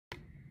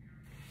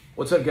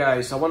What's up,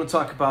 guys? I want to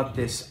talk about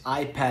this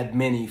iPad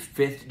mini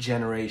 5th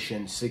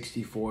generation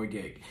 64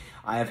 gig.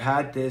 I have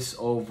had this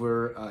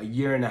over a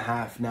year and a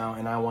half now,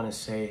 and I want to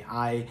say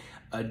I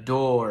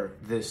adore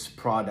this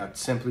product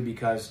simply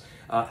because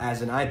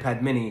as an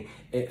iPad mini,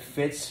 it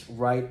fits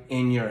right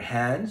in your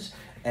hands,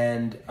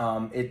 and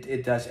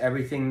it does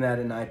everything that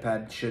an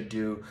iPad should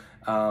do.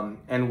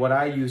 And what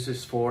I use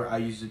this for, I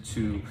use it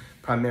to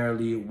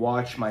primarily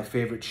watch my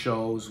favorite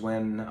shows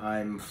when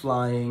I'm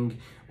flying,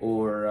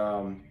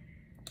 or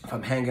if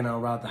I'm hanging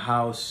out around the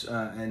house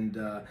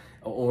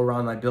or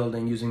around my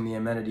building using the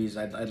amenities.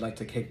 I'd like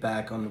to kick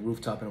back on the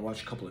rooftop and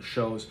watch a couple of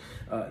shows.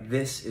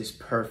 This is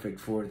perfect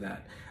for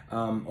that.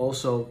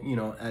 Also, you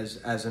know,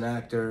 as an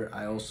actor,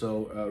 I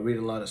also read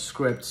a lot of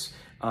scripts.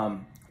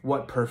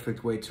 What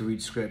perfect way to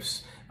read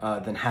scripts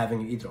than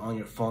having it either on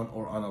your phone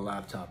or on a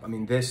laptop? I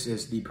mean, this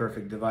is the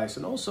perfect device.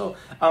 And also,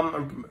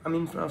 I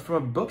mean, from a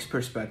book's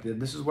perspective,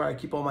 this is where I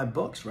keep all my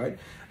books, right?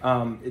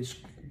 It's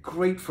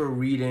great for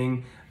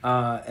reading,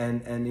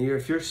 and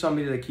if you're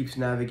somebody that keeps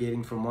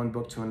navigating from one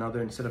book to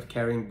another instead of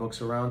carrying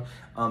books around,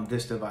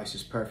 this device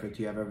is perfect.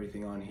 You have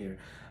everything on here.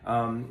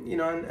 You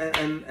know,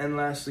 and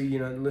lastly, you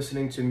know,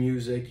 listening to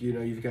music, you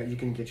know, you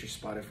can get your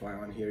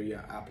Spotify on here,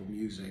 yeah, Apple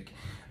Music,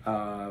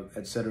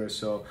 etc.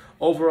 So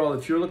overall,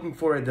 if you're looking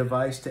for a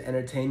device to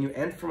entertain you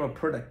and from a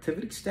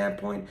productivity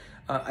standpoint,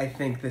 I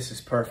think this is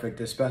perfect,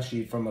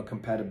 especially from a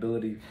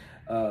compatibility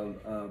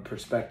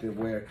perspective,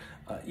 where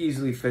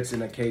easily fits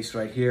in a case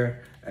right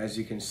here. As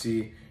you can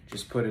see,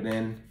 just put it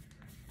in,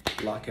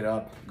 lock it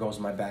up, goes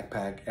in my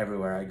backpack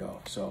everywhere I go.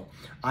 So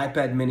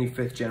iPad mini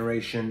 5th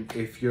generation,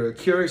 if you're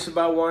curious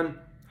about one,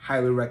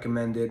 highly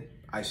recommend it.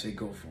 I say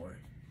go for it.